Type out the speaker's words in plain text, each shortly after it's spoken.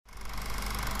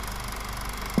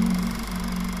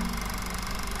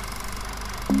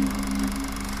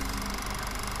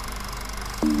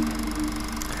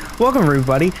Welcome,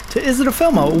 everybody, to Is It a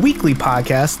Film, a weekly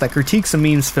podcast that critiques and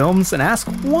memes films and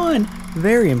asks one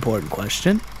very important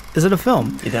question. Is it a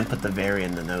film? You didn't put the very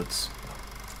in the notes.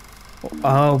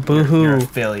 Oh, boo-hoo. You're a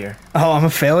failure. Oh, I'm a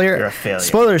failure? You're a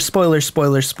failure.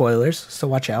 Spoilers. So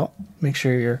watch out. Make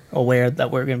sure you're aware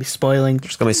that we're going to be spoiling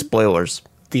There's going to be spoilers.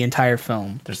 the entire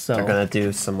film. They're going to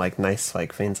do some nice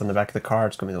things on the back of the car.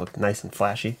 It's going to look nice and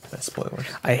flashy. That's spoilers.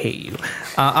 I hate you.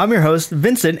 I'm your host,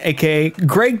 Vincent, a.k.a.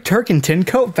 Greg Turkington,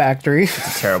 Coat Factory.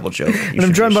 It's a terrible joke. And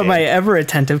I'm joined by my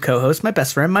ever-attentive co-host, my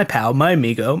best friend, my pal, my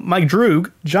amigo, my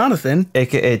droog, Jonathan.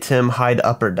 A.k.a. Tim Hyde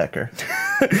Upperdecker.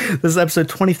 This is episode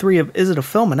 23 of Is It a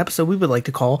Film? An episode we would like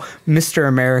to call Mr.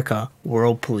 America,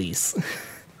 World Police.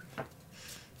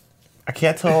 I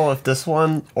can't tell if this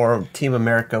one or Team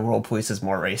America World Police is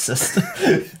more racist.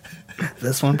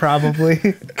 This one, probably.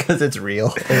 Because it's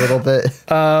real a little bit.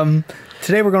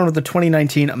 Today we're going with the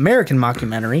 2019 American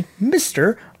mockumentary,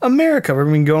 Mr. America. We're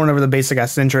going to be going over the basic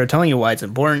ass intro, telling you why it's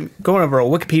important, going over a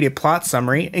Wikipedia plot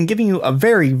summary, and giving you a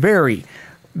very, very,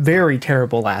 very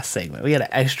terrible last segment. We had an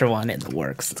extra one in the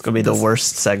works. It's going to be the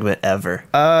worst segment ever.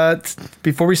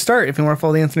 Before we start, if you want to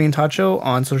follow the Anthony and Todd Show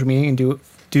on social media, you can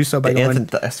do so by going...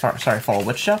 Follow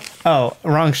which show? Oh,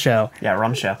 wrong show. Yeah,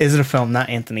 wrong show. Is It a Film? Not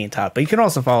Anthony and Todd. But you can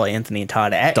also follow Anthony and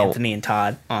Todd at Don't. Anthony and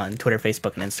Todd on Twitter,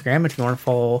 Facebook, and Instagram. If you want to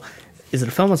follow Is It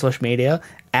a Film on social media,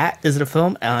 at Is It a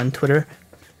Film on Twitter,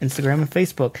 Instagram, and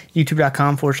Facebook.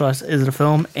 YouTube.com/Is It a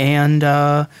Film. And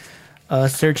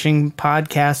searching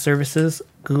podcast services,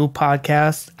 Google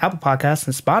Podcasts, Apple Podcasts,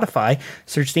 and Spotify.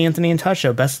 Search The Anthony and Todd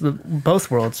Show. Best of both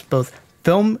worlds. Both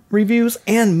film reviews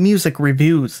and music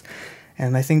reviews.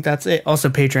 And I think that's it. Also,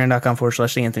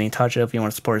 patreon.com/The Anthony Todd Show if you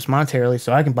want to support us monetarily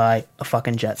so I can buy a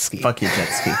fucking jet ski. Fuck your jet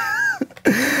ski.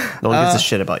 No one gives a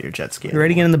shit about your jet ski. You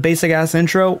ready to get in the basic ass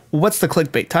intro? What's the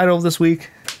clickbait title of this week?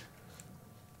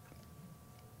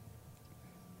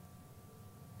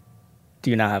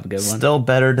 Do you not have a good one? Still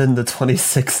better than the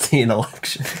 2016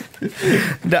 election.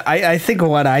 I think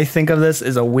what I think of this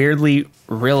is a weirdly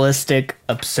realistic,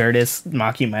 absurdist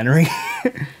mockumentary.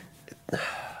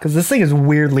 Because this thing is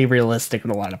weirdly realistic in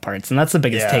a lot of parts, and that's the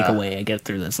biggest takeaway I get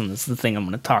through this. And this is the thing I'm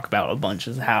going to talk about a bunch: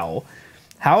 is how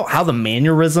the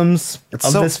mannerisms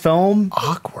of this film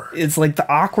awkward. It's like the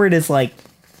awkward is like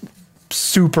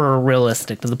super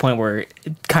realistic to the point where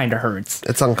it kind of hurts.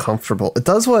 It's uncomfortable. It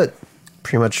does what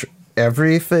pretty much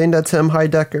everything that Tim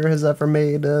Heidecker has ever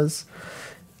made is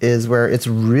where it's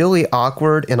really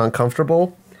awkward and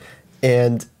uncomfortable,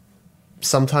 and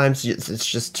sometimes it's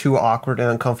just too awkward and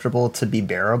uncomfortable to be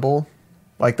bearable.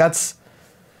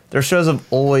 Their shows have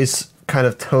always kind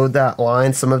of towed that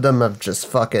line. Some of them have just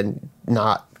fucking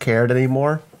not cared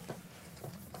anymore.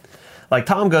 Like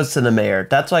Tom Goes to the Mayor.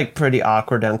 That's pretty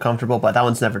awkward and uncomfortable, but that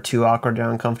one's never too awkward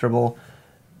and uncomfortable.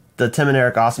 The Tim and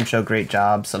Eric Awesome Show, Great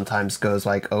Job, sometimes goes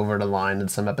over the line in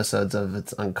some episodes of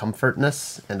its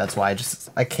uncomfortness, and that's why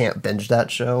I can't binge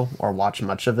that show or watch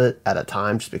much of it at a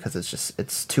time, just because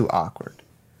it's too awkward.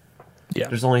 Yeah,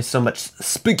 there's only so much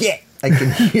spaghetti I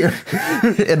can hear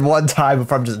in one time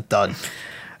before I'm just done.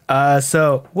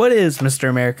 So what is Mr.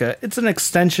 America? It's an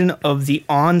extension of the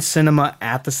On Cinema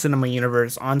at the Cinema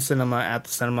universe. On Cinema at the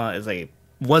Cinema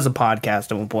was a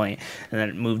podcast at one point, and then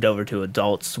it moved over to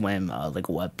Adult Swim, a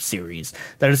web series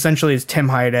that essentially is Tim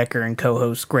Heidecker and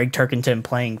co-host Greg Turkington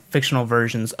playing fictional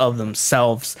versions of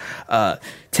themselves.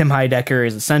 Tim Heidecker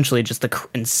is essentially just an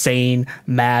insane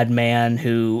madman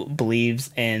who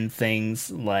believes in things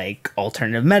like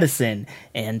alternative medicine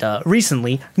and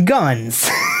recently guns.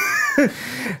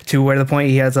 To where the point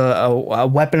he has a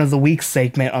weapon of the week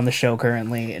segment on the show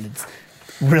currently, and it's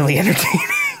really entertaining.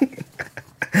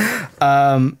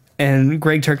 And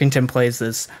Greg Turkington plays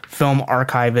this film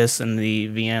archivist in the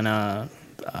Vienna,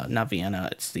 not Vienna,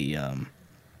 it's the,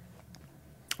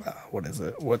 what is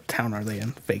it? What town are they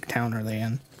in? Fake town are they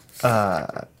in?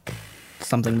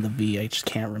 Something with a V, I just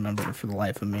can't remember it for the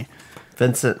life of me.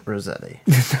 Vincent Rossetti.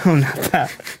 No, not that.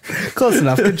 Close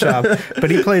enough. Good job. But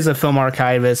he plays a film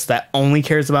archivist that only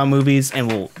cares about movies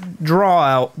and will draw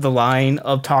out the line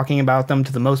of talking about them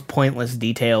to the most pointless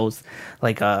details,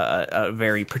 like a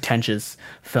very pretentious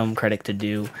film critic to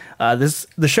do.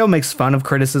 The show makes fun of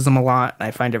criticism a lot. I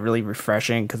find it really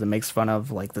refreshing because it makes fun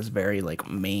of this very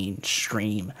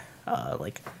mainstream,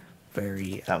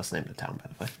 very. That was the name of the town,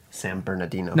 by the way. San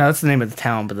Bernardino. No, that's the name of the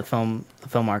town, but the film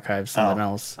archive, something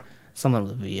else. Something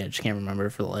with a V. I just can't remember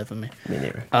it for the life of me. Me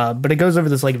neither. But it goes over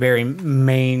this very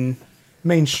mainstream,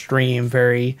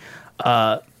 very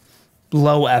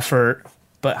low effort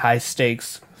but high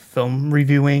stakes film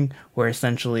reviewing, where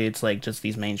essentially it's like just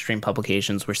these mainstream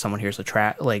publications where someone hears a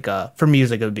track, like for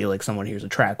music it would be like someone hears a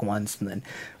track once and then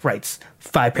writes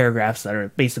 5 paragraphs that are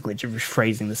basically just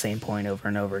phrasing the same point over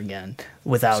and over again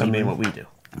without So I even mean what we do.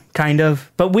 kind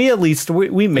of. But we at least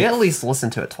we make We at least listen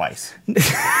to it twice.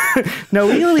 no,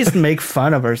 we at least make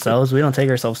fun of ourselves. We don't take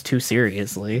ourselves too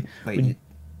seriously. Wait, you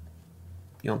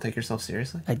don't take yourself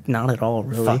seriously? Not at all,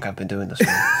 really. Fuck, I've been doing this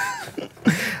wrong.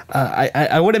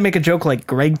 I wouldn't make a joke like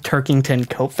Greg Turkington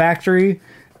Coat Factory,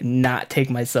 and not take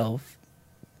myself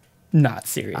not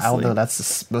seriously. I don't know.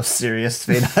 That's the most serious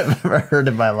thing I've ever heard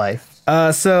in my life.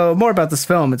 So more about this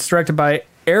film. It's directed by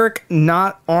Eric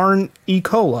Not Arn E.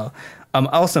 Cola.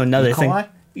 Also another thing.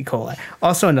 E. coli.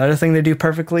 Also another thing they do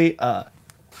perfectly.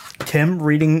 Tim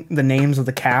reading the names of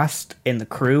the cast and the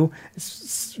crew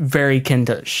is very akin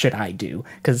to shit I do,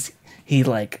 because he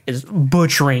like is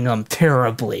butchering them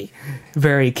terribly.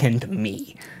 Very akin to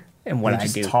me and what I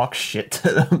do. Talk shit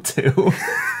to them too.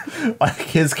 Like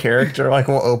his character, like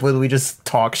will openly just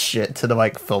talk shit to the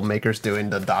like filmmakers doing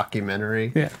the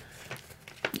documentary. Yeah.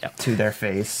 To their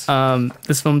face.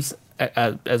 This film's,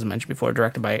 as I mentioned before,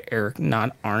 directed by Eric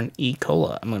Not Arn E.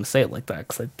 Cola. I'm going to say it like that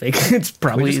because I think it's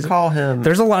probably... We just call him...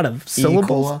 There's a lot of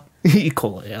syllables. E.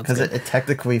 Cola, yeah. Because it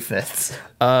technically fits.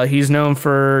 He's known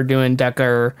for doing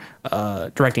Decker,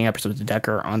 directing episodes of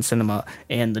Decker on Cinema,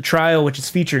 and The Trial, which is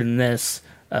featured in this,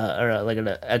 or like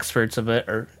the excerpts of it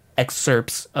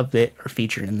are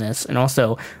featured in this. And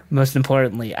also, most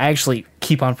importantly, I actually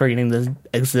keep on forgetting this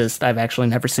exists. I've actually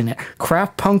never seen it.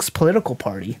 Kraft Punk's Political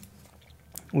Party,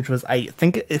 which was, I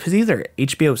think it was either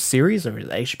HBO series or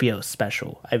the HBO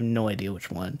special. I have no idea which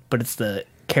one, but it's the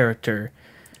character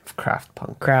Kraft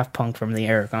Punk from the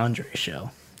Eric Andre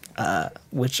show,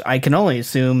 which I can only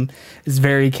assume is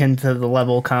very akin to the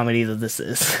level of comedy that this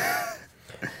is.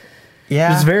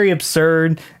 Yeah. It's very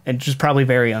absurd and just probably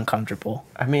very uncomfortable.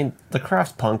 I mean, the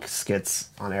Kraft Punk skits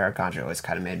on Eric Andre always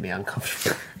kind of made me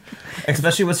uncomfortable.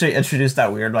 Especially once they introduced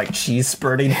that weird, like, cheese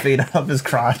spurting fade up his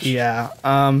crotch. Yeah.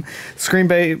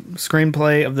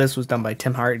 Screenplay of this was done by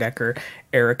Tim Hardecker,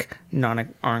 Eric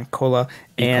Nonarcola,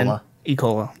 and...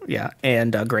 Ecola, yeah,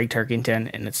 and Greg Turkington,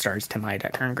 and it stars Tim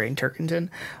Heidecker and Greg Turkington.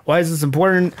 Why is this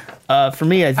important? For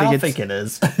me, I think it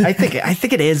is. I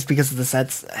think it is because of the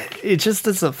sets. It just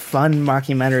is a fun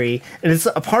mockumentary, and it's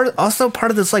also part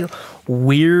of this like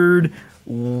weird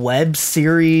web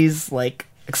series, like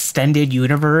extended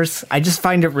universe. I just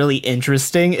find it really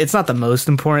interesting. It's not the most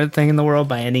important thing in the world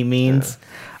by any means.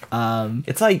 Yeah.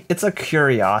 It's a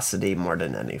curiosity more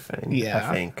than anything. Yeah,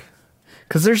 I think.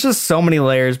 Because there's just so many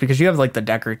layers, because you have like the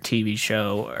Decker TV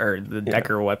show or the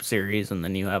Decker web series, and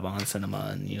then you have On Cinema,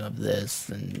 and you have this,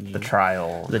 and The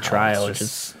Trial.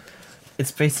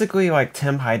 It's basically like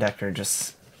Tim Heidecker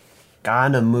just got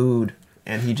in a mood,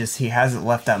 and he hasn't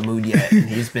left that mood yet, and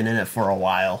he's been in it for a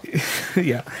while.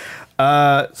 Yeah.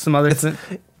 Some other things.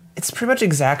 It's pretty much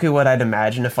exactly what I'd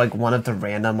imagine if like one of the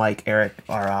random like Eric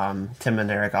or Tim and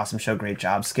Eric Awesome Show Great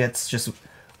Job skits just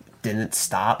didn't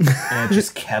stop and it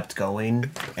just kept going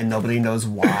and nobody knows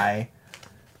why.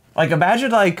 Like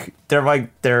imagine like they're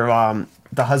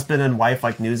the husband and wife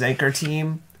like news anchor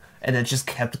team, and it just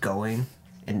kept going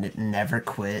and it never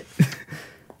quit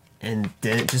and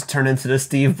didn't just turn into the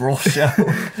Steve Brule show.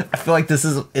 I feel like this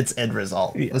is its end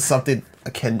result. Yeah. It was something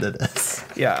akin to this.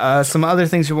 Yeah, some other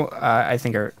things I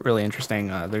think are really interesting.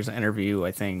 There's an interview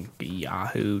I think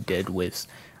Yahoo did with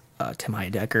Tim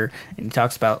Heidecker, and he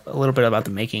talks about a little bit about the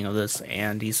making of this,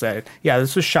 and he said, yeah,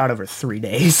 this was shot over 3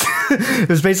 days. It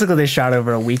was basically they shot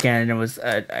over a weekend, and it was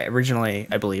originally,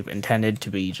 I believe, intended to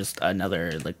be just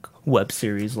another like web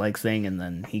series like thing, and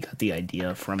then he got the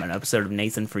idea from an episode of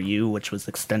Nathan For You, which was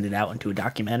extended out into a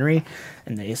documentary,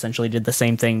 and they essentially did the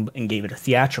same thing and gave it a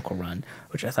theatrical run,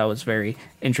 which I thought was very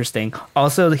interesting.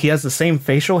 Also, he has the same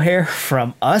facial hair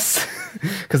from Us,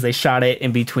 because they shot it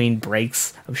in between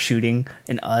breaks of shooting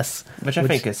in Us, which I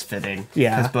think is fitting.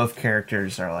 Yeah, because both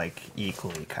characters are like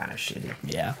equally kind of shitty.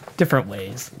 Yeah, different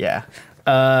ways. Yeah.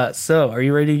 So are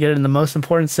you ready to get in the most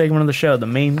important segment of the show, the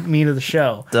main meat of the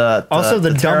show? The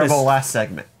terrible last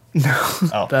segment. No,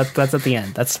 oh. That's at the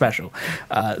end. That's special.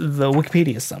 The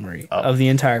Wikipedia summary of the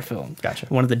entire film. Gotcha.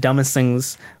 One of the dumbest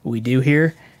things we do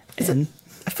here. I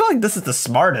feel like this is the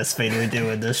smartest thing we do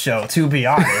in this show, to be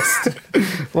honest.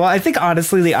 Well, I think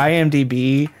honestly the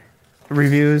IMDb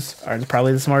reviews are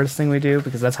probably the smartest thing we do,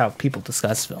 because that's how people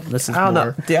discuss film. This is I don't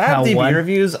know. The IMDb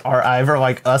reviews are either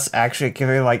like us actually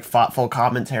giving like thoughtful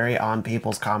commentary on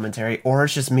people's commentary, or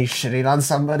it's just me shitting on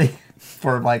somebody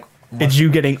for like It's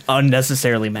you getting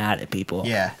unnecessarily mad at people.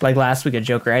 Yeah. Like last week at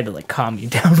Joker, I had to like calm you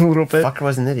down a little bit. Fucker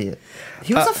was an idiot.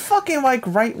 He was a fucking like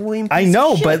right wing. I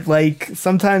know, but like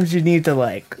sometimes you need to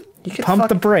like pump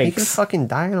the brakes. You can fucking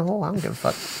die in a hole. I don't give a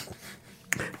fuck.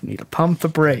 You need to pump the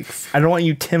brakes. I don't want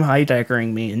you Tim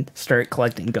Heideckering me and start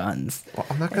collecting guns. Well,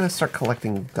 I'm not gonna start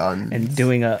collecting guns and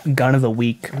doing a gun of the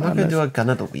week. I'm not gonna do a gun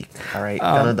of the week. All right,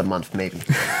 gun of the month maybe.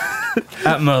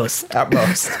 At most. At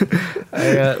most.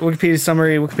 Wikipedia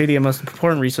summary. Wikipedia, most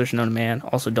important research known to man.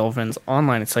 Also Dolphins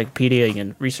online encyclopedia. You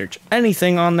can research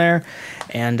anything on there,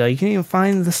 and you can even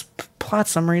find this plot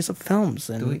summaries of films.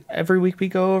 And every week we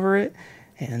go over it.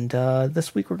 And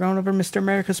this week we're going over Mr.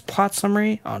 America's plot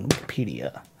summary on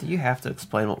Wikipedia. Do you have to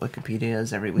explain what Wikipedia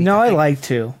is every week? No, I like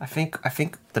to. I think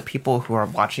the people who are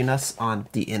watching us on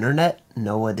the internet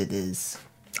know what it is.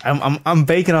 I'm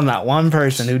banking on that one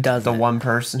person who doesn't. The one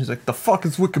person who's like, the fuck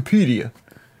is Wikipedia?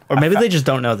 Or maybe they just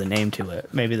don't know the name to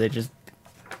it. Maybe they've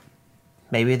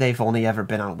only ever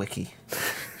been on Wiki.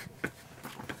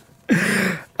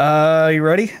 You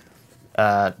ready?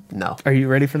 No. Are you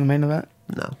ready for the main event?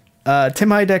 No. Tim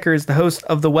Heidecker is the host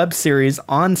of the web series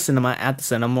On Cinema at the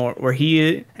Cinema, where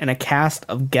he and a cast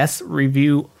of guests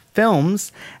review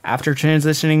films after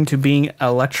transitioning to being an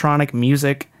electronic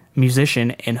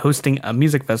musician and hosting a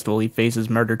music festival. He faces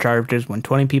murder charges when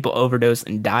 20 people overdose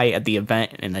and die at the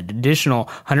event, and an additional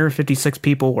 156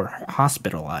 people were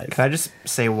hospitalized. Can I just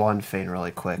say one thing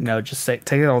really quick? No, just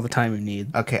take it all the time you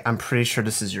need. Okay, I'm pretty sure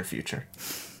this is your future.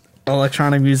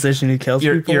 Electronic musician who kills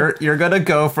people? You're gonna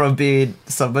go from being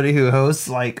somebody who hosts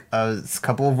like a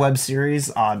couple of web series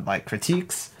on like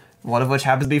critiques, one of which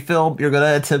happens to be film. You're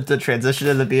gonna attempt to transition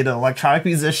into being an electronic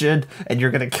musician, and you're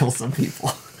gonna kill some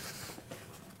people.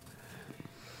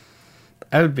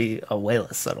 I would be way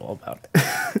less subtle about it.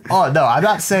 Oh no, I'm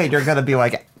not saying you're gonna be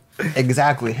like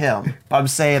exactly him, but I'm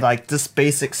saying like this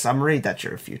basic summary that's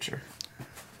your future.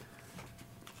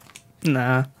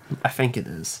 Nah, I think it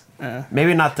is.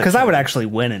 Maybe not because I would actually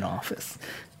win in office.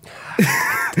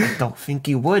 I don't think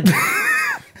you would.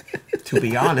 To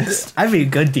be honest, I'd be a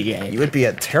good DA. You would be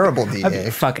a terrible DA. I'd be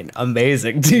a fucking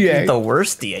amazing DA. The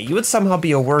worst DA. You would somehow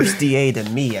be a worse DA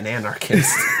than me, an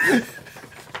anarchist.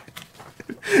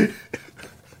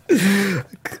 I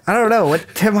don't know what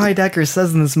Tim Heidecker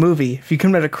says in this movie. If you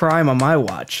commit a crime on my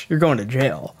watch, you're going to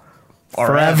jail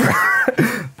forever.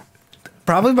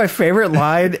 Probably my favorite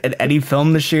line in any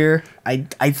film this year.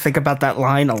 I think about that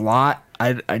line a lot.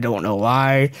 I don't know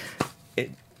why.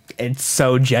 It's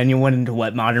so genuine into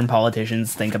what modern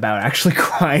politicians think about actually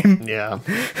crime. Yeah.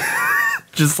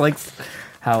 Just like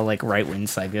how like right-wing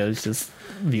psychos just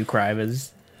view crime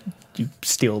as you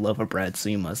steal a loaf of bread, so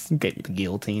you must get the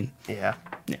guillotine. Yeah.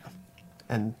 Yeah.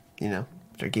 And, you know,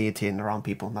 they're guillotining the wrong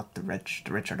people, not the rich.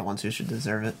 The rich are the ones who should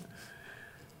deserve it.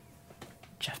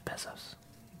 Jeff Bezos.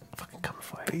 Fucking coming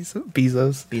for you.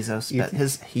 Bezos. Yeah.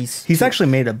 But he's too, actually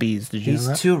made a bees. Did you know that?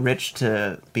 He's too rich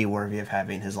to be worthy of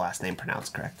having his last name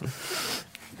pronounced correctly.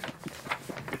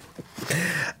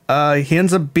 He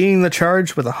ends up being the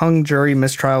charge with a hung jury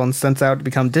mistrial and sent out to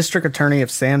become district attorney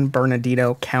of San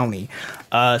Bernardino County.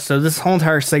 So this whole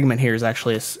entire segment here is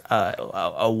actually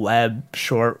a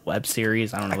short web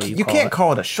series. I don't know what you call it. You can't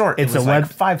call it a short. It's a web,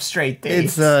 like 5 straight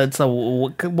days. Well,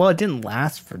 it didn't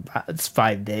last for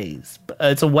 5 days. But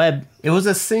it's a web. It was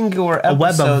a singular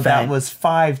episode that was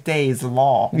 5 days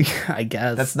long. I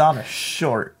guess that's not a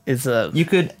short. You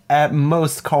could at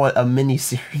most call it a mini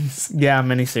series. Yeah,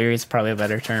 mini series, probably a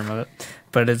better term of it.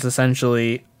 But it's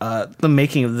essentially the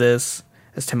making of this.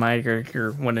 As Tim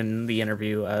Heidecker went in the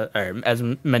interview, or as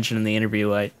mentioned in the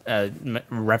interview I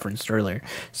referenced earlier,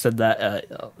 said that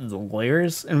the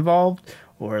lawyers involved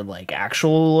were like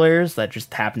actual lawyers that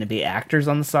just happen to be actors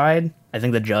on the side. I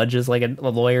think the judge is like a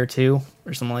lawyer too,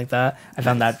 or something like that. I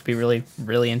found that to be really,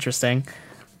 really interesting.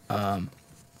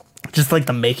 Just like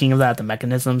the making of that, the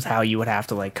mechanisms, how you would have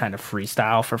to like kind of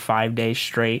freestyle for 5 days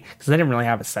straight, because they didn't really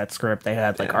have a set script. They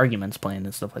had like arguments planned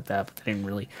and stuff like that, but they didn't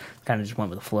really, kind of just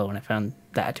went with the flow. And I found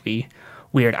that to be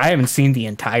weird. I haven't seen the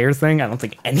entire thing. I don't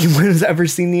think anyone has ever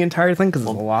seen the entire thing because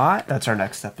it's a lot. That's our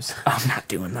next episode. I'm not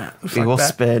doing that. We will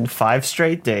spend 5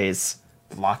 straight days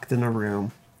locked in a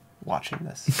room watching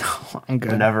this. No, I'm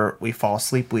good. Whenever we fall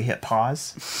asleep, we hit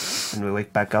pause. When we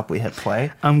wake back up, we hit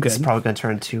play. I'm good. It's probably going to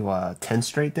turn to 10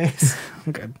 straight days.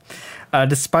 I'm good.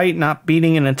 Despite not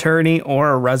being an attorney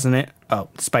or a resident... Oh,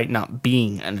 despite not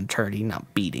being an attorney,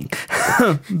 not beating.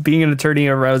 Being an attorney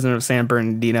or resident of San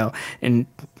Bernardino, and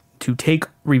to take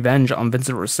revenge on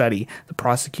Vincent Rossetti, the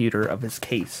prosecutor of his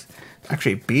case.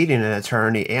 Actually, beating an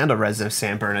attorney and a resident of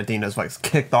San Bernardino is what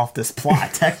kicked off this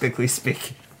plot, technically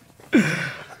speaking.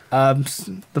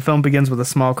 The film begins with a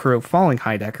small crew following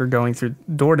Heidecker going through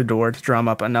door to door to drum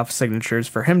up enough signatures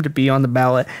for him to be on the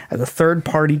ballot as a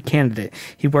third-party candidate.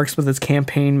 He works with his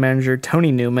campaign manager,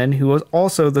 Tony Newman, who was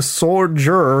also the sole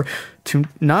juror to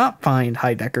not find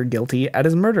Heidecker guilty at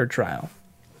his murder trial.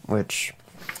 Which,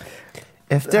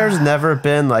 if there's never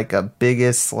been, like, a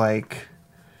biggest, like,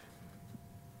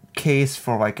 case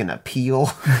for, like, an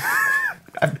appeal,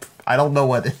 I don't know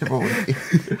what it would be.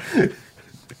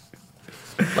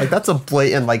 Like, that's a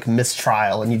blatant, like,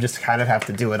 mistrial, and you just kind of have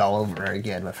to do it all over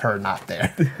again with her not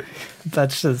there.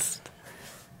 That's just...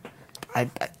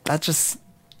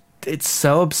 it's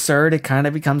so absurd it kind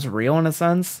of becomes real in a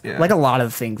sense. Yeah. Like a lot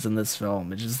of things in this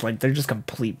film. It's just, like, they're just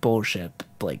complete bullshit.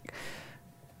 Like,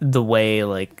 the way,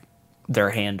 like, they're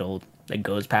handled, it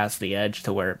goes past the edge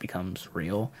to where it becomes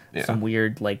real. Yeah. Some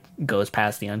weird, like, goes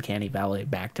past the uncanny valley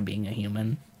back to being a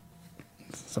human.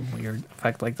 Some weird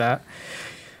effect like that.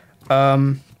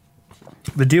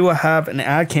 The duo have an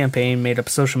ad campaign made up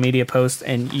social media posts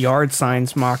and yard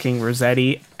signs mocking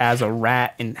Rossetti as a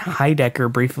rat, and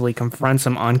Heidecker briefly confronts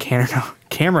him on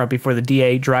camera before the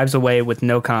DA drives away with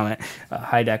no comment.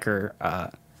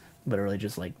 Heidecker literally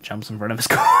just, like, jumps in front of his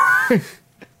car.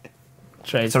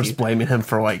 Starts blaming him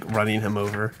for, like, running him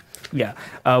over. Yeah.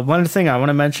 One thing I want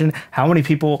to mention, how many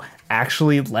people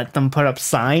actually let them put up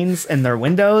signs in their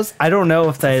windows? I don't know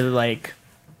if they, like...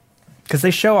 Because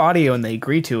they show audio and they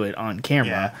agree to it on camera.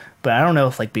 Yeah. But I don't know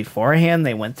if, like, beforehand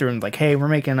they went through and, like, hey, we're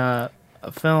making a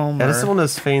film. Yeah, this is one of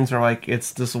those things where, like,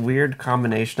 it's this weird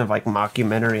combination of, like,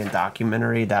 mockumentary and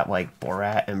documentary that, like,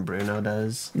 Borat and Bruno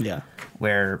does. Yeah.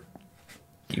 Where...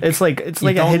 It's like a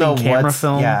hidden camera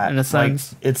film, in a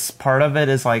sense. Like, it's part of it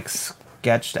is, like,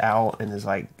 sketched out and is,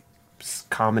 like,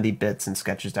 comedy bits and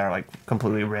sketches that are, like,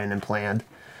 completely written and planned.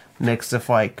 Mixed with,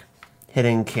 like...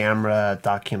 hidden camera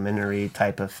documentary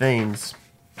type of things,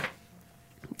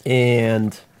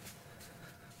 and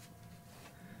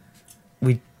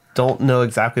we don't know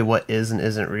exactly what is and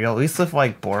isn't real, at least with,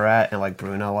 like, Borat and, like,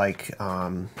 Bruno, like,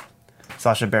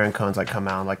 Sacha Baron Cohen's, like, come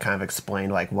out and, like, kind of explain,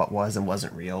 like, what was and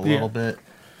wasn't real a little bit.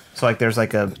 So, like, there's,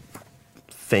 like, a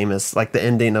famous, like, the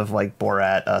ending of, like,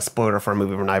 Borat, spoiler for a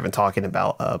movie we're not even talking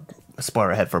about, a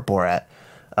spoiler ahead for Borat,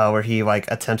 where he,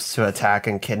 like, attempts to attack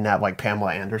and kidnap, like,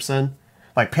 Pamela Anderson.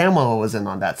 Like, Pamela was in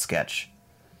on that sketch.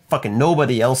 Fucking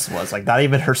nobody else was. Like, not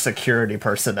even her security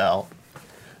personnel.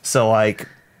 So, like,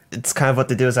 it's kind of what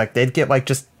they do is, like, they'd get, like,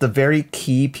 just the very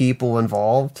key people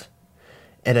involved,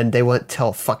 and then they wouldn't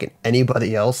tell fucking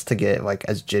anybody else to get, like,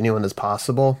 as genuine as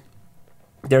possible.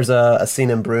 There's a scene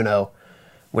in Bruno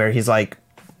where he's, like,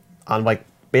 on, like,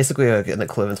 basically like an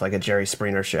equivalent to, like, a Jerry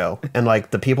Springer show. And,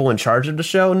 like, the people in charge of the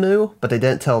show knew, but they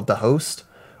didn't tell the host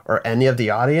or any of the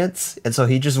audience, and so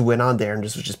he just went on there and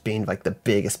just was just being, like, the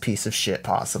biggest piece of shit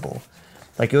possible.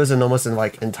 Like, it was almost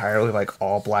like, entirely, like,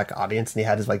 all black audience, and he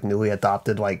had his, like, newly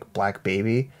adopted, like, black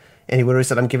baby, and he literally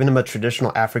said, I'm giving him a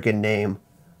traditional African name,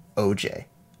 OJ.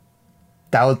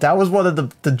 That was one of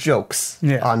the jokes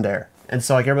on there. And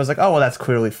so, like, everyone's like, oh, well, that's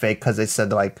clearly fake, because they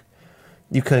said, like,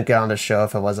 you couldn't get on the show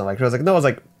if it wasn't, like, I was like, no, it was,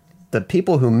 like, the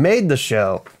people who made the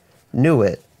show knew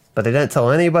it, but they didn't tell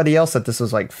anybody else that this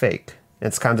was, like, fake.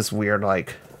 It's kind of this weird,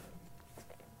 like,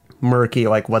 murky,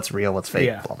 like, what's real, what's fake,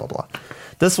 blah, blah, blah.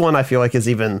 This one, I feel like, is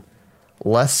even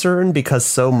less certain because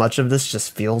so much of this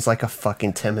just feels like a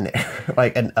fucking Tim and Eric,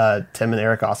 like, Tim and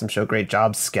Eric Awesome Show, Great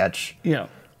Job sketch. Yeah.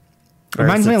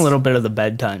 Reminds me a little bit of the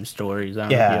bedtime stories. I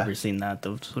don't know if you've ever seen that.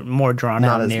 The more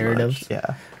drawn-out narratives.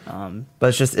 Yeah.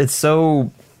 But it's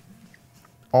so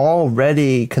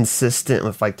already consistent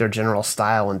with, like, their general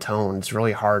style and tone. It's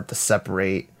really hard to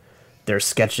separate their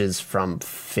sketches from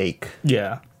fake.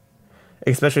 Yeah.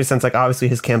 Especially since, like, obviously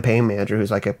his campaign manager, who's,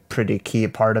 like, a pretty key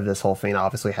part of this whole thing,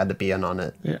 obviously had to be in on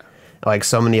it. Yeah. Like,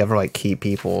 so many other, like, key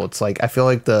people. It's, like, I feel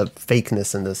like the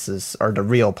fakeness in this is, or the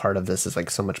real part of this is,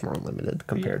 like, so much more limited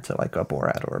compared to, like, a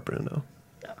Borat or a Bruno.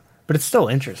 Yeah. But it's still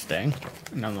interesting,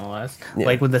 nonetheless. Yeah.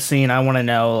 Like, with the scene, I want to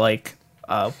know, like,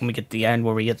 when we get to the end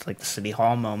where we get to, like, the city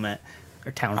hall moment,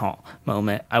 or town hall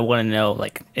moment, I want to know,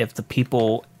 like, if the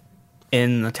people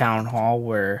in the town hall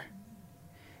were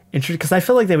interested, because I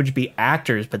feel like they would be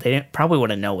actors, but they probably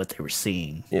wouldn't know what they were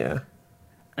seeing. Yeah.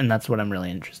 And that's what I'm really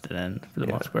interested in for the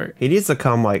most part. He needs to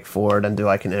come, like, forward and do,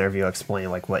 like, an interview explaining,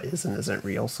 like, what is and isn't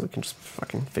real, so we can just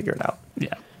fucking figure it out.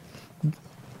 Yeah.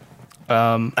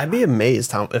 I'd be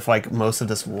amazed if, like, most of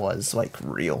this was, like,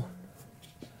 real.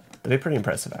 That'd be pretty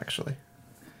impressive, actually.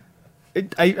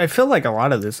 I feel like a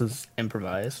lot of this is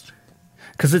improvised.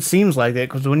 Because it seems like it.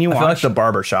 Because when you watch, I feel like the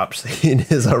barbershop scene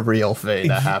is a real thing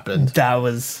that happened. That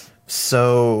was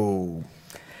so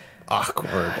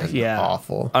awkward and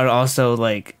awful. And also,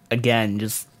 like, again,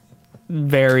 just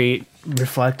very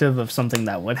reflective of something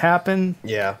that would happen.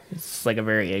 Yeah. It's like a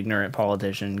very ignorant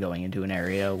politician going into an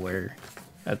area where,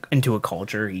 into a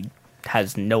culture he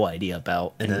has no idea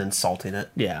about. And then insulting it.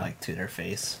 Yeah. Like, to their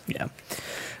face. Yeah.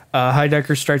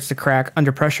 Heidecker starts to crack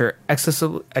under pressure,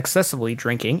 excessively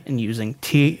drinking and using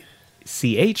TCH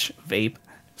vape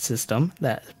system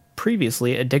that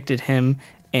previously addicted him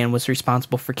and was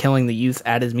responsible for killing the youth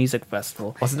at his music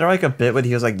festival. Wasn't there like a bit when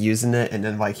he was like using it and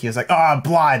then like he was like, oh, I'm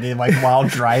blind, and like while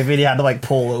driving he had to like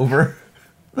pull over?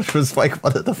 Which was like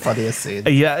one of the funniest scenes.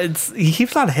 Yeah, he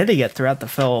keeps on hitting it throughout the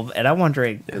film, and I'm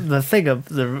wondering, the thing of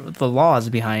the laws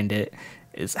behind it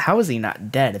is, how is he not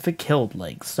dead if it killed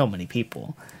like so many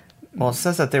people? Well, it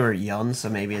says that they were young, so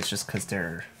maybe it's just because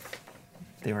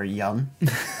they were young.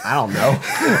 I don't know.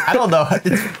 I don't know.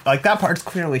 It's, like, that part's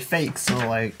clearly fake, so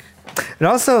like. And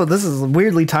also, this is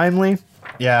weirdly timely.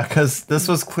 Yeah, because this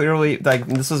was clearly like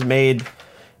this was made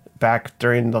back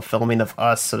during the filming of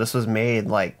Us, so this was made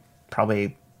like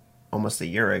probably almost a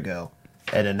year ago,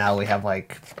 and then now we have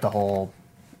like the whole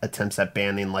attempts at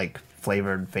banning like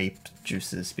flavored vape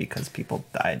juices because people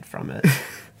died from it.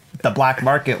 The black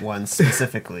market ones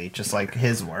specifically, just like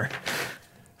his were.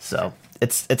 So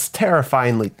it's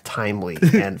terrifyingly timely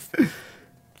and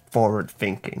forward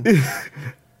thinking.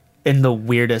 In the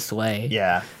weirdest way.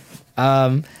 Yeah.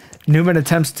 Newman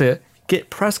attempts to get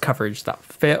press coverage that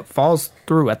falls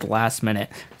through at the last minute,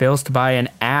 fails to buy an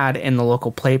ad in the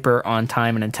local paper on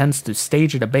time, and intends to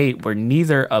stage a debate where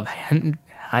neither of Heidecker.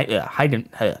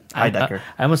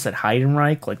 I almost said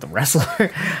Heidenreich, like the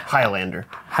wrestler. Highlander,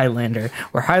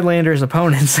 where Highlander's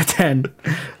opponents attend.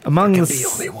 Among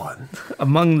the only one.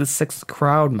 Among the 6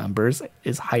 crowd members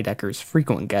is Heidecker's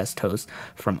frequent guest host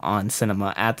from On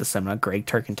Cinema at the Cinema, Greg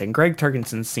Turkington. Greg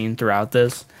Turkington's seen throughout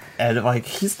this. And, like,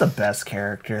 he's the best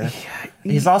character.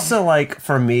 He's also, like,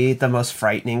 for me, the most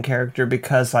frightening character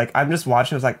because, like, I'm just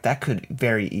watching, I was like, that could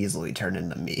very easily turn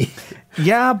into me.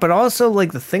 Yeah, but also,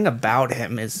 like, the thing about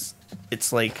him is,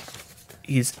 it's like,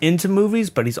 he's into movies,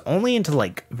 but he's only into,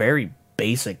 like, very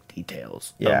basic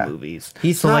details of movies.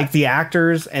 He's like, the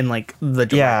actors and, like, the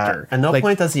director. Yeah, at no like,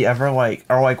 point does he ever, like,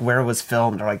 or, like, where it was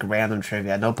filmed or, like, random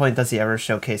trivia. At no point does he ever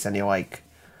showcase any, like,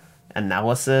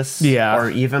 analysis or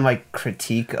even like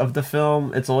critique of the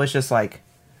film. It's always just like,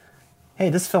 hey,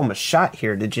 this film was shot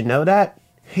here, did you know that?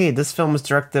 Hey, this film was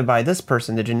directed by this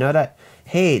person, did you know that?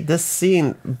 Hey, this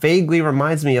scene vaguely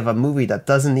reminds me of a movie that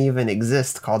doesn't even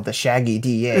exist called The Shaggy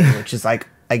DA, which is like,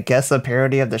 I guess, a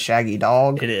parody of The Shaggy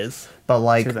Dog. It is, but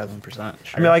like 2000%. Sure.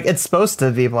 I mean, like, it's supposed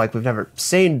to be like, we've never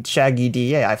seen Shaggy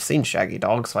DA. I've seen Shaggy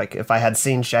Dogs. Like, if I had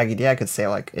seen Shaggy DA, I could say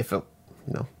like, if it,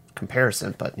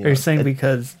 comparison. But you're saying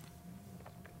because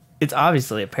it's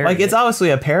obviously a parody. Like, it's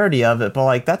obviously a parody of it, but,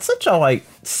 like, that's such a, like,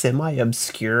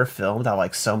 semi-obscure film that,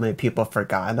 like, so many people have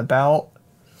forgotten about.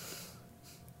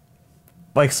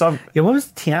 Like, some... Yeah, when was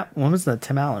the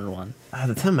Tim Allen one?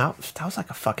 The Tim Allen... That was,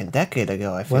 like, a fucking decade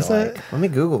ago, I feel was like. it? Let me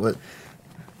Google it.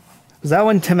 Was that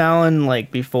when Tim Allen, like,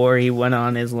 before he went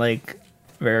on his, like,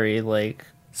 very, like...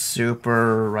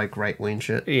 super, like, right-wing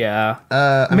shit? Yeah.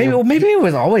 Maybe he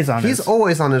was always on He's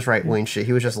always on his right-wing shit.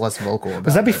 He was just less vocal about it.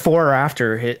 Was that before or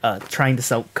after trying to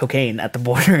sell cocaine at the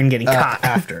border and getting caught?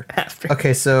 After. After.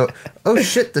 Okay, so... Oh,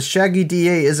 shit, The Shaggy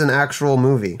DA is an actual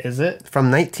movie. Is it?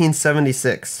 From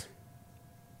 1976.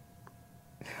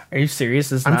 Are you serious?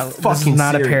 This is I'm not fucking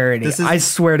a serious. parody. This is- I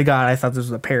swear to God, I thought this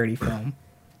was a parody film.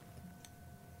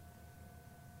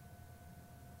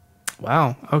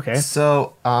 Wow. Okay.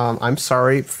 So, I'm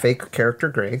sorry, fake character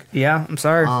Greg. Yeah, I'm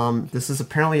sorry. This is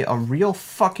apparently a real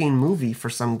fucking movie for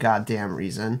some goddamn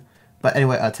reason. But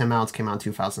anyway, Tim Allen's came out in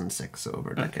 2006, so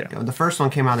over a decade ago. The first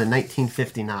one came out in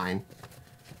 1959.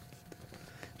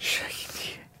 Shaggy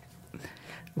DA.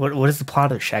 What is the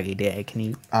plot of Shaggy DA? Can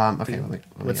you? Okay.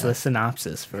 What's the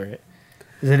synopsis for it?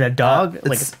 Is it a dog?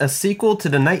 It's a sequel to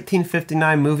the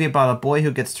 1959 movie about a boy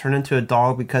who gets turned into a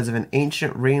dog because of an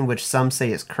ancient ring which some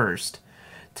say is cursed.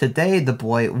 Today, the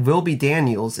boy, Wilby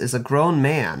Daniels, is a grown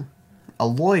man, a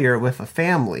lawyer with a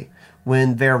family.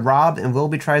 When they're robbed and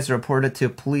Wilby tries to report it to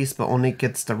police but only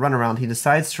gets the runaround, he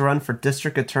decides to run for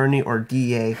district attorney or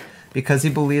DA because he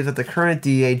believes that the current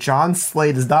DA, John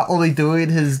Slade, is not doing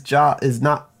his job.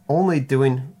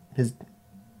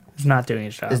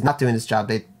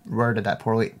 They worded that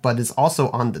poorly, but is also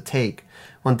on the take.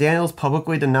 When Daniels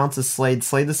publicly denounces Slade,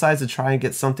 Slade decides to try and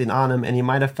get something on him, and he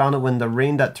might have found it when the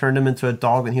ring that turned him into a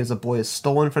dog when he was a boy is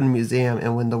stolen from the museum,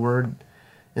 and when the word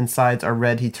insides are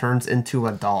read, he turns into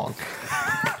a dog.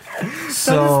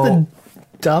 So, that is the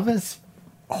dumbest.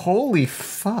 Holy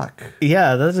fuck.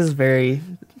 Yeah, that is very...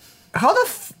 How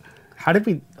the How did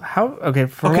we... How... Okay,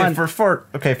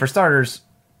 for starters,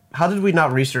 How did we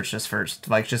not research this first?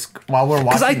 Like, just while we're watching?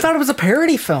 Because I thought it was a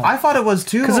parody film. I thought it was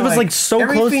too. Because it was like so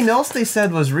close. Everything else they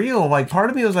said was real. Like, part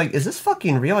of me was like, is this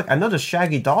fucking real? Like, I know the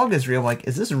Shaggy dog is real. Like,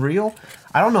 is this real?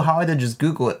 I don't know how I didn't just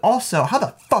Google it. Also, how the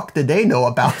fuck did they know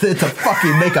about it to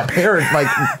fucking make a parody, like,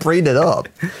 bring it up?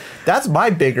 That's my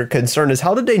bigger concern, is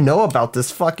how did they know about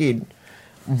this fucking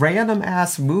random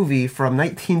ass movie from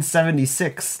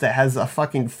 1976 that has a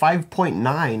fucking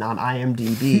 5.9 on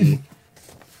IMDb?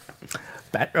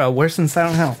 Worse than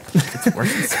Silent Hill. It's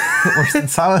worse than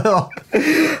Silent Hill.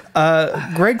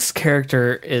 Greg's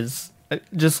character is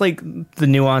just like the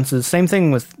nuances. Same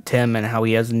thing with Tim and how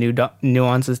he has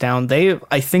nuances down. They,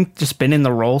 I think, just been in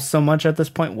the role so much at this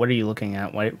point. What are you looking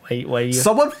at? Why are you?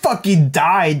 Someone fucking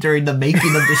died during the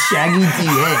making of the Shaggy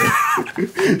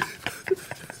DA.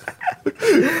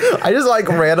 I just like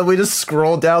randomly just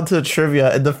scroll down to the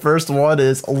trivia, and the first one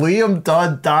is Liam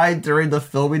Dunn died during the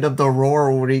filming of the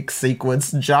Roar Week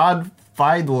sequence. John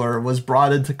Fiedler was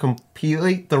brought in to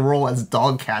complete the role as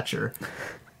dog catcher.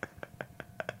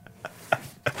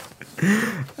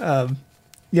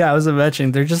 Yeah, I was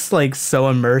mentioning they're just like so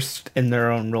immersed in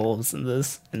their own roles in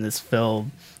this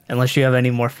film. Unless you have any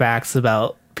more facts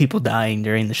about people dying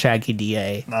during the Shaggy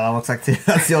DA. No, that looks like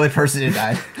that's the only person who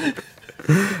died.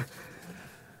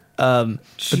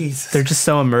 Jesus. They're just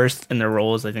so immersed in their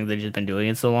roles. I think they've just been doing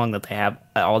it so long that they have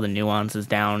all the nuances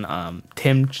down.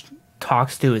 Tim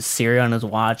talks to his Siri on his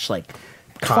watch like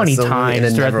 20 Constantly, times. and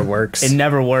it never works. It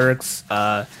never works.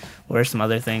 What are some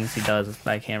other things he does?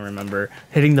 I can't remember.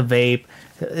 Hitting the vape.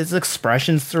 His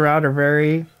expressions throughout are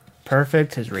very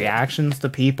perfect. His reactions to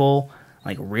people,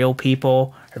 like real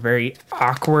people, are very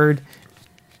awkward.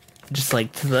 Just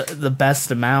like to the best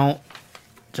amount.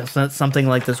 Just not something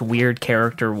like this weird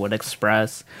character would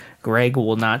express. Greg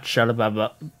will not shut up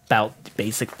about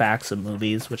basic facts of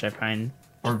movies, which I find...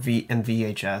 Or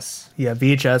VHS. Yeah,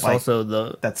 VHS like,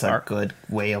 also That's a good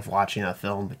way of watching a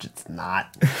film, but it's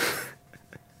not.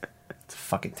 It's a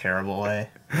fucking terrible way.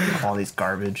 All these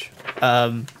garbage.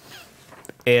 And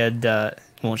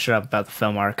won't shut up about the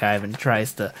film archive and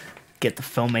tries to get the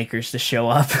filmmakers to show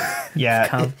up.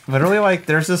 Yeah, literally, like,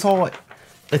 there's this whole...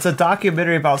 It's a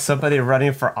documentary about somebody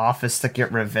running for office to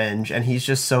get revenge, and he's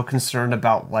just so concerned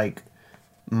about, like,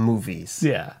 movies.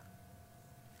 Yeah.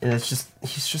 And it's just,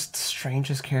 he's just the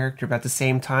strangest character, but at the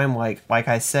same time, like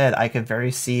I said, I could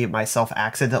very see myself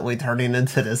accidentally turning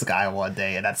into this guy one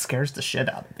day, and that scares the shit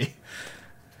out of me.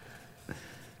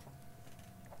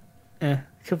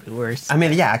 Could be worse. I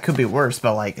mean, yeah, it could be worse,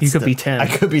 but like... You could be Tim. I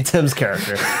could be Tim's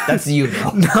character. That's you, though.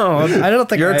 No, I don't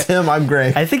think... You're Tim, I'm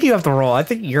Greg. I think you have to roll. I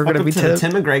think you're going to be Tim. The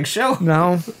Tim and Greg show.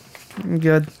 No, I'm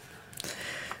good.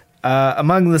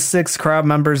 Among the 6 crowd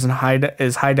members is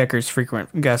Heidecker's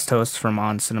frequent guest host from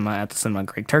On Cinema at the Cinema,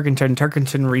 Greg Turkington.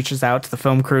 Turkington reaches out to the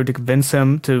film crew to convince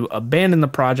him to abandon the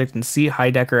project and see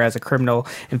Heidecker as a criminal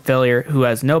and failure who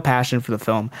has no passion for the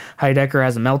film. Heidecker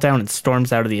has a meltdown and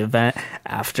storms out of the event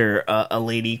after a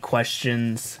lady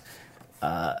questions...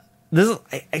 I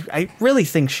really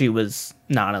think she was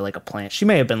not a plant. She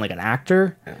may have been like an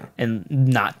actor and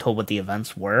not told what the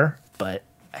events were, but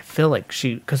I feel like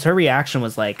because her reaction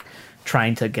was like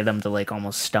trying to get him to like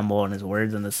almost stumble on his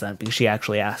words in the sense, because she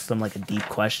actually asked him like a deep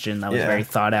question that was very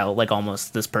thought out, like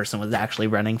almost this person was actually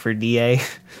running for DA,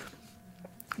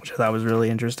 which I thought was really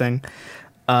interesting.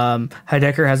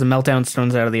 Heidecker has a meltdown,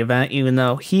 storms out of the event. Even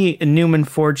though he and Newman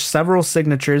forged several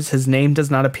signatures, his name does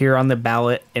not appear on the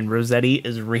ballot, and Rossetti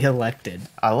is reelected.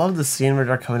 I love the scene where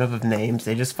they're coming up with names.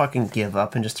 They just fucking give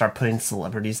up and just start putting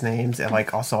celebrities' names, and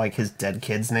like also like his dead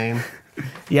kid's name.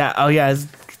 Yeah. Oh, yeah.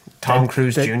 Tom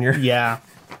Cruise Jr. Yeah,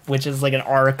 which is like an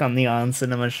arc on the On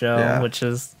Cinema show, which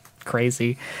is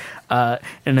crazy.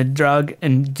 In a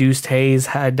drug-induced haze,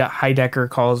 Heidecker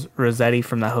calls Rossetti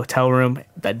from the hotel room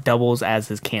that doubles as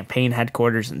his campaign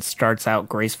headquarters and starts out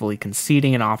gracefully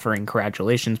conceding and offering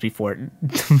congratulations before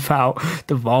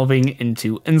devolving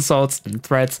into insults and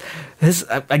threats. This,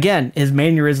 again, his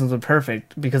mannerisms are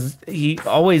perfect because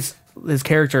his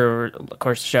character, of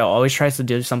course, the show always tries to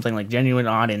do something like genuine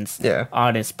honest,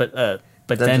 but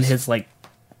then his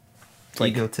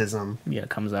egotism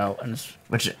comes out, and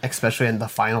which especially in the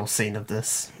final scene of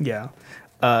this.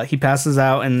 He passes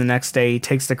out, and the next day he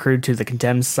takes the crew to the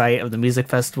condemned site of the music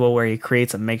festival where he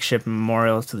creates a makeshift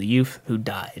memorial to the youth who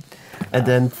died. And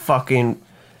then fucking...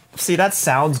 See, that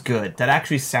sounds good. That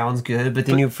actually sounds good, but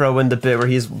then you throw in the bit where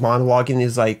he's monologuing,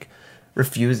 he's like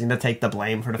refusing to take the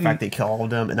blame for the fact they killed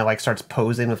them, and then like starts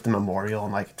posing with the memorial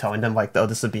and like telling them like, oh,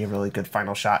 this would be a really good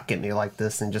final shot, get me like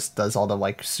this, and just does all the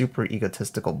like super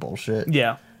egotistical bullshit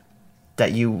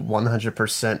that you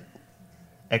 100%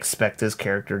 expect his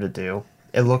character to do.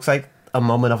 It looks like a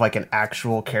moment of like an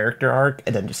actual character arc,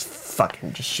 and then just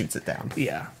fucking just shoots it down.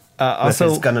 Yeah. With Also,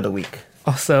 his gun of the week.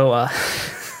 Also,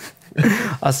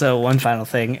 also one final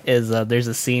thing is there's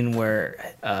a scene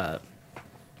where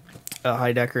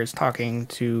Heidecker is talking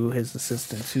to his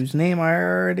assistants, whose name I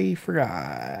already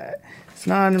forgot. It's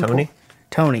not Tony.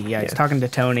 Tony, yeah, he's talking to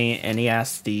Tony, and he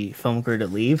asks the film crew to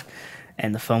leave,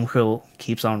 and the film crew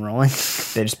keeps on rolling.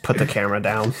 They just put the camera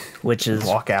down, which is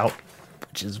walk out,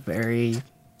 which is very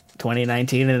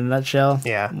 2019 in a nutshell.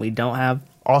 Yeah, we don't have.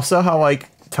 Also, how like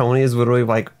Tony is literally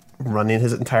like running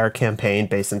his entire campaign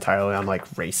based entirely on like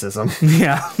racism.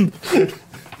 Yeah.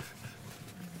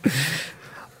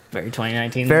 Very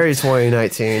 2019. Very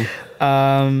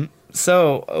 2019.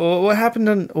 So what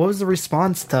happened? What was the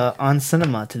response to On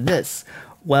Cinema to this?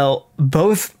 Well,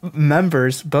 both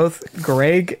members, both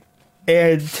Greg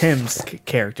and Tim's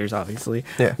characters, obviously,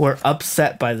 were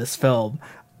upset by this film.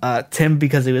 Tim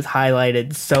because he was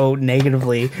highlighted so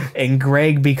negatively, and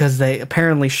Greg because they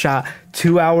apparently shot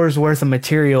 2 hours worth of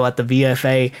material at the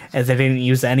VFA and they didn't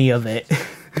use any of it.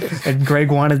 And Greg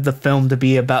wanted the film to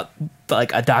be about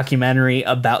like a documentary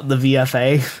about the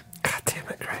VFA. God damn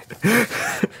it, Greg.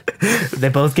 They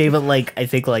both gave it like, I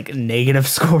think, like negative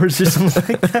scores or something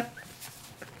like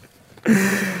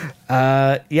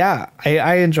that. Yeah,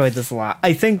 I enjoyed this a lot.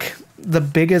 I think the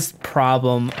biggest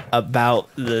problem about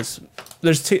this,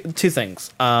 there's two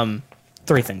things,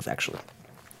 three things actually.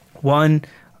 One,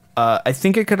 I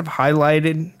think it could have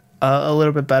highlighted a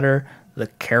little bit better the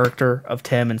character of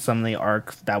Tim and some of the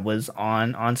arc that was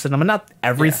on cinema. Not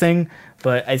everything,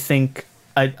 but I think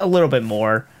a little bit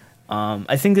more.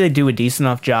 I think they do a decent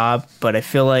enough job, but I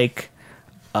feel like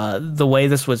the way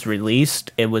this was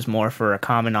released, it was more for a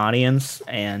common audience,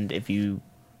 and if you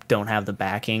don't have the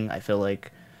backing, I feel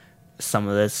like some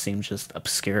of this seems just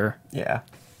obscure. Yeah.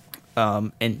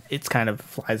 And it's kind of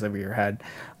flies over your head.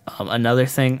 Another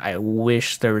thing, I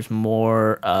wish there was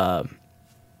more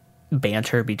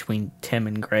banter between Tim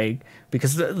and Greg,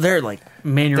 because they're like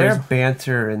their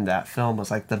banter in that film was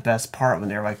like the best part when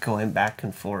they're like going back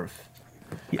and forth.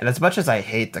 Yeah. And as much as I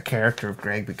hate the character of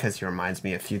Greg because he reminds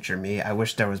me of future me, I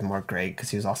wish there was more Greg because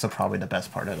he was also probably the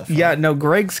best part of the film. Yeah, no,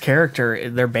 Greg's character,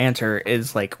 their banter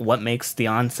is like what makes the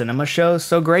On Cinema show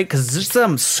so great, because it's just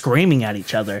them screaming at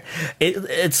each other.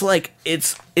 It's like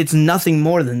it's nothing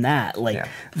more than that. Like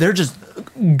they're just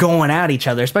going at each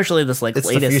other, especially this like it's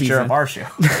latest the future season of our show.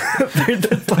 They're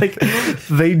just like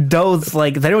they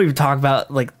don't even talk about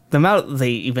like the amount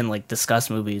they even like discuss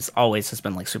movies always has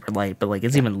been like super light, but like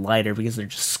it's even lighter because they're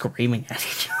just screaming at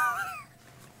each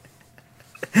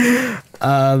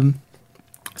other.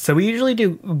 So we usually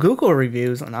do Google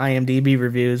reviews and IMDb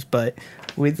reviews, but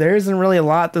there isn't really a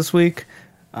lot this week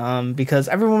because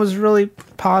everyone was really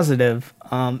positive.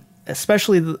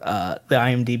 Especially the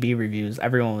IMDb reviews,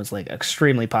 everyone was like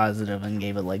extremely positive and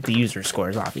gave it like the user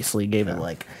scores. Obviously, gave it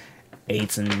like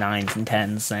 8s and 9s and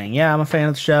 10s, saying, "Yeah, I'm a fan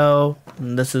of the show.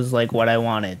 And this is like what I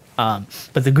wanted." But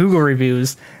the Google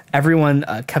reviews, everyone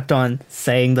kept on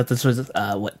saying that this was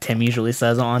what Tim usually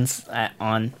says on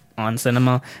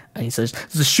cinema. And he says,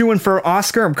 "This is a shoo-in for an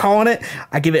Oscar. I'm calling it.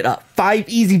 I give it 5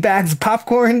 easy bags of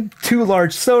popcorn, 2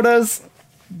 large sodas."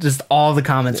 Just all the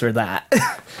comments were that.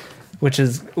 Which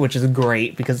is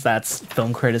great, because that's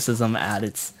film criticism at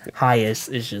its highest,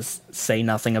 is just say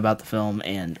nothing about the film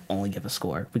and only give a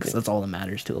score, because that's all that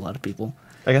matters to a lot of people.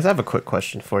 I guess I have a quick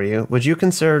question for you. Would you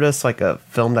consider this like a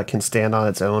film that can stand on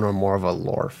its own, or more of a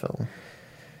lore film?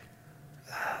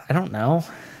 I don't know.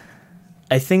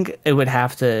 I think it would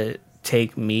have to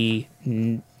take me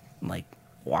like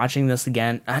watching this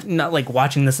again, not like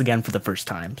watching this again for the first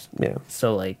time. Yeah.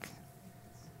 So like,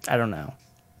 I don't know.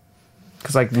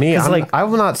 Because like me,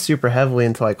 I'm not super heavily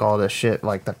into like all this shit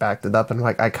like that backed it up, and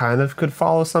like I kind of could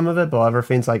follow some of it, but other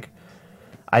things like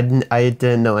I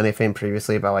didn't know anything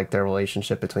previously about like their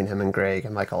relationship between him and Greg,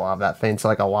 and like a lot of that thing. So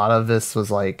like a lot of this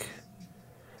was like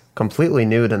completely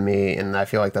new to me, and I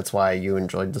feel like that's why you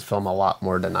enjoyed this film a lot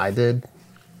more than I did.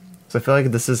 So I feel like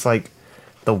this is like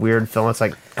the weird film. It's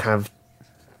like kind of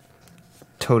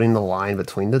toting the line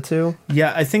between the two.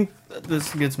 Yeah, I think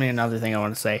this gives me another thing I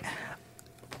want to say.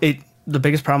 The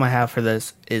biggest problem I have for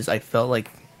this is I felt like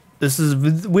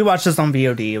we watched this on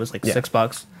VOD. It was like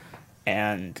 $6,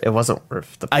 and it wasn't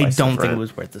worth the price. I don't think it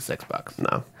was worth the $6.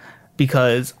 No,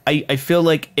 because I feel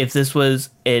like if this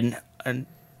was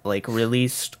like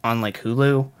released on like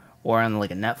Hulu or on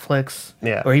like a Netflix,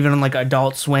 or even on like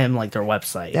Adult Swim, like their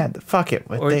website. Yeah, fuck it.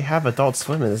 They have Adult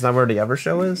Swim, is that where the other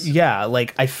show is? Yeah,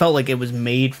 like I felt like it was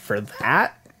made for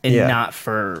that. And not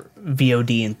for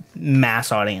VOD and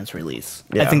mass audience release.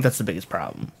 Yeah. I think that's the biggest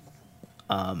problem.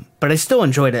 But I still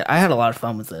enjoyed it. I had a lot of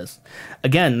fun with this.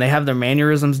 Again, they have their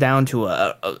mannerisms down to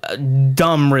a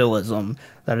dumb realism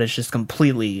that is just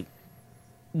completely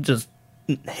just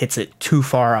hits it too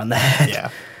far on the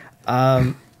head.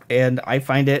 Yeah. And I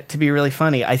find it to be really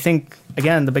funny. I think,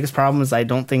 again, the biggest problem is I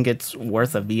don't think it's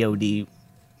worth a VOD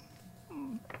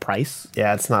price.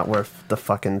 Yeah, it's not worth the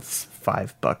fucking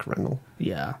 $5 rental.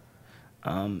 Yeah.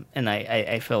 And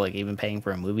I feel like even paying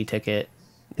for a movie ticket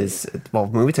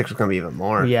Movie tickets are gonna be even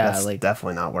more. Yeah, that's like,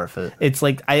 definitely not worth it. it's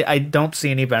like I don't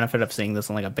see any benefit of seeing this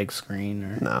on like a big screen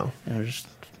or No, just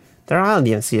I don't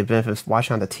even see a benefit of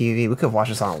watching on the TV. We could watch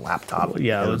this on a laptop.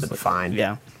 yeah, it it would was have been like, fine.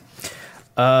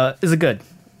 Yeah. Is it good?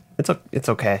 It's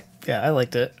okay. Yeah, I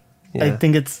liked it. Yeah. I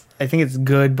think it's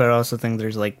good, but I also think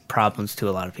there's like problems to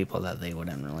a lot of people that they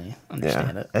wouldn't really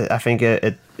understand Yeah, it. I think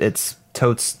it's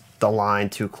totes the line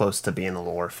too close to being a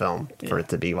lore film for it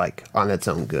to be like on its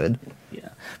own good. Yeah,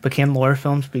 but can lore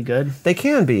films be good? They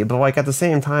can be, but like at the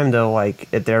same time though, like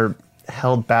they're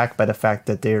held back by the fact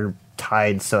that they're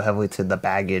tied so heavily to the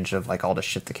baggage of like all the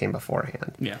shit that came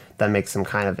beforehand. Yeah, That makes them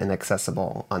kind of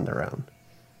inaccessible on their own.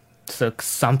 so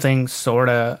something sort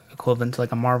of equivalent to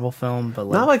like a Marvel film, but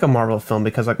like, Not like a Marvel film,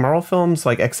 because like Marvel films,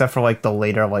 like except for like the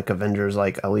later like Avengers,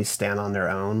 like at least stand on their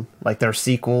own. Like they're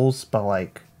sequels, but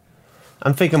like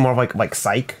I'm thinking more of like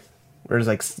Psych. Whereas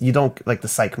like you don't like the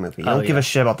Psych movie. You don't give a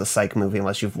shit about the Psych movie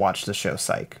unless you've watched the show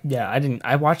Psych. yeah, I didn't.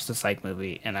 I watched the Psych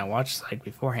movie and I watched Psych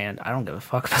beforehand. I don't give a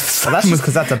fuck about the Psych. Well, that's just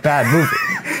because that's a bad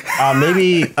movie.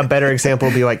 Maybe a better example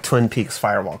would be like Twin Peaks: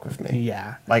 Fire Walk with Me.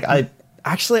 Yeah, Like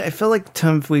actually, I feel like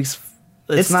Twin Peaks.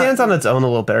 it stands on its own a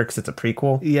little better because it's a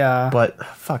prequel. Yeah, But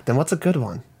fuck, then what's a good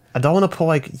one? I don't want to pull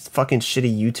like fucking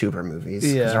shitty YouTuber movies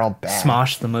because they're all bad.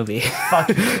 Smosh the movie. Fuck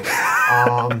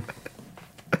you.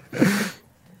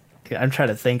 I'm trying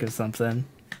to think of something.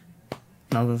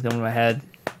 Nothing's coming to my head.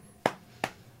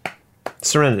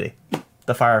 Serenity,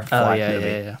 the Firefly movie.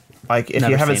 Yeah. Like, if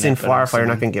Never you haven't seen seen it, but I've Firefly, you're seen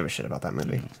not it. gonna give a shit about that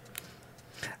movie.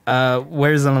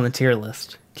 Where's it on the tier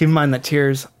list? Keep in mind that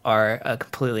tiers are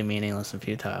completely meaningless and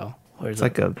futile. Where's It's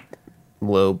like a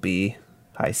low B,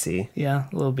 high C, yeah,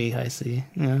 little B, high C.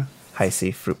 Yeah, high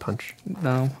C fruit punch.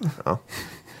 no, Oh,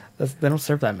 they don't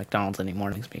serve that at McDonald's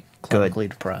anymore. It makes me Good. clinically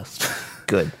depressed.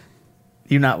 good.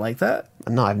 You not like that?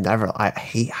 No, I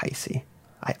hate high C.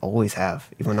 I always have,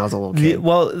 even when I was a little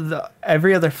kid.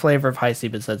 Every other flavor of high C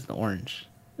besides the orange,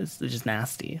 it's just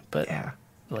nasty. But Yeah.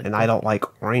 like, And I don't like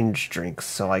orange drinks,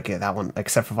 so like that one,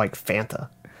 except for like Fanta.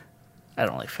 I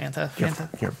don't like Fanta.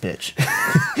 You're a bitch.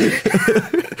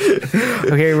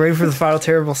 Okay, ready for the final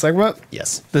terrible segment?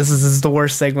 Yes. This is the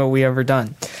worst segment we ever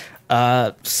done.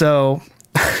 So,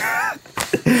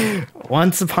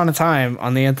 once upon a time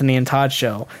on the Anthony and Todd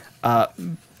show,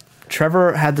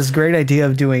 Trevor had this great idea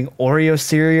of doing Oreo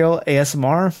cereal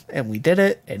ASMR, and we did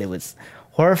it, and it was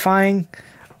horrifying.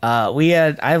 I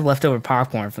have leftover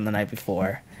popcorn from the night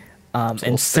before, and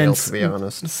stale, since to be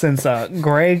honest. since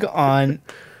Greg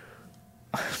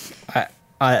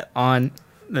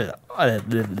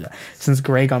since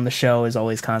Greg on the show is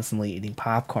always constantly eating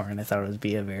popcorn, I thought it would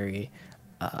be a very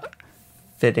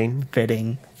Fitting.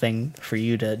 fitting thing for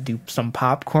you to do some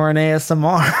popcorn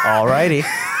ASMR. Alrighty.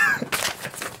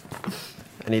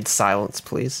 I need silence,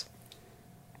 please.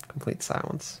 Complete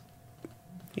silence.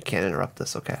 You can't interrupt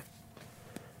this, okay?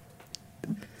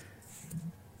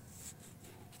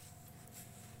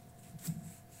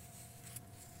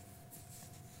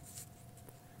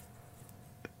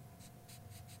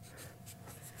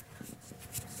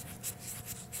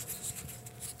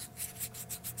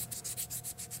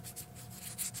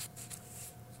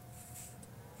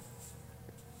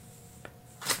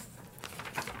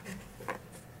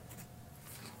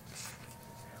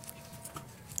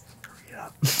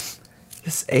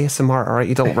 This ASMR, alright?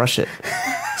 You don't rush it.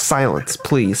 Silence,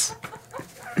 please.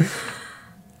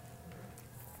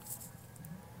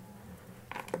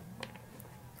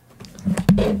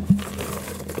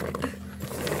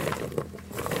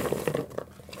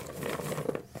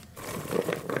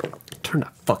 Turn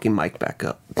that fucking mic back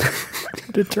up.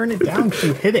 To turn it down because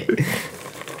you hit it.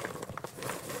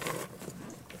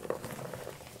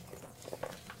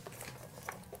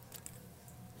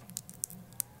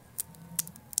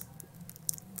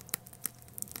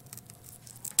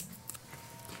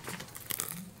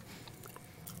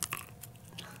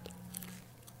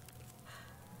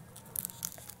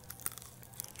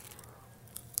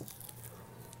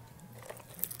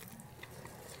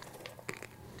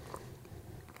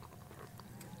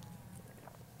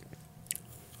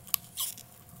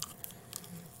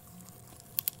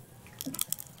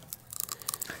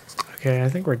 Okay, I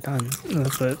think we're done.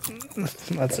 That's it.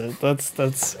 That's it.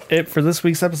 That's it for this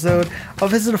week's episode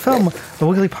of Is It a Film? The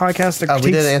weekly podcast that We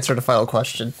critiques... didn't answer the final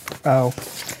question. Oh.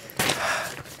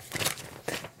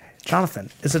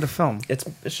 Jonathan, is it a film? It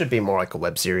should be more like a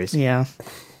web series. Yeah.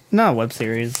 Not a web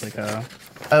series, like a...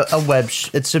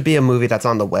 It should be a movie that's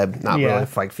on the web, not Yeah. really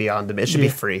like beyond them. It should be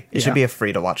free. It should be a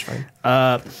free to watch film.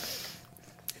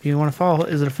 If you want to follow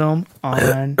Is It a Film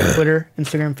on Twitter,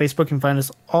 Instagram, Facebook, you can find us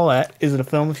all at Is It a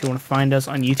Film. If you want to find us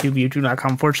on YouTube,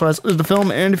 youtube.com/Is It a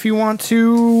Film. And if you want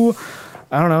to,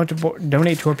 I don't know, to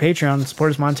donate to our Patreon and support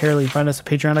us monetarily, find us at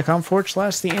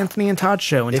patreon.com/The Anthony and Todd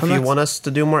Show. If you want us to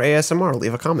do more ASMR,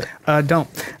 leave a comment. Don't.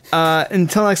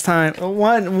 Until next time,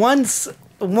 one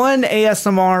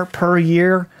ASMR per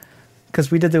year, because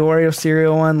we did the Oreo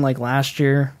cereal one like last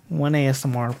year. One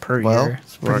ASMR per year.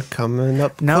 We're coming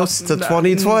up close to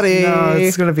 2020. No,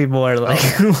 it's gonna be more like.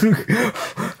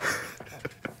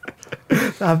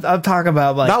 I'm talking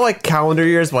about like not like calendar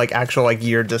years, but like actual like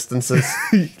year distences.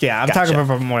 yeah, I'm talking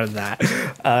about more than that.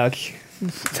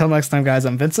 Till next time, guys.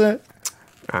 I'm Vincent.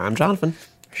 I'm Jonathan.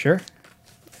 Sure.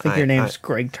 I think your name's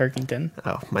Greg Turkington.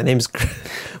 Oh, my name's...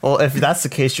 Well, if that's the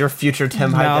case, you're future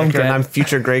Tim No, Heidecker, and I'm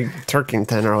future Greg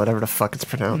Turkington, or whatever the fuck it's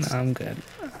pronounced. No, I'm good.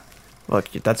 Look,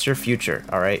 that's your future,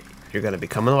 all right? You're going to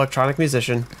become an electronic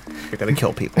musician. You're going to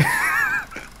kill people.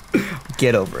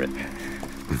 Get over it.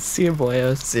 See you,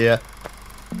 boyos. See ya.